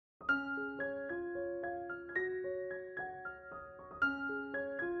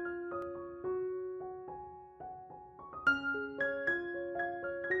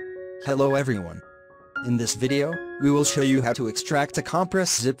Hello everyone. In this video, we will show you how to extract a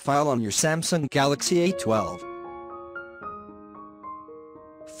compressed zip file on your Samsung Galaxy A12.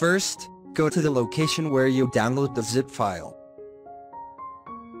 First, go to the location where you download the zip file.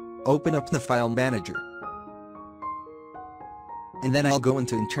 Open up the file manager. And then I'll go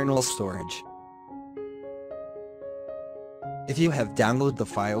into internal storage. If you have downloaded the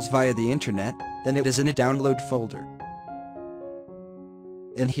files via the internet, then it is in a download folder.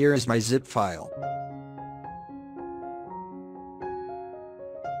 And here is my zip file.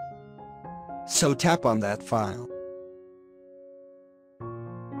 So tap on that file.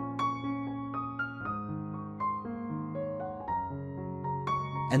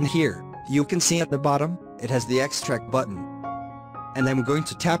 And here, you can see at the bottom, it has the extract button. And I'm going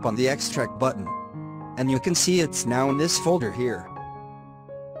to tap on the extract button. And you can see it's now in this folder here.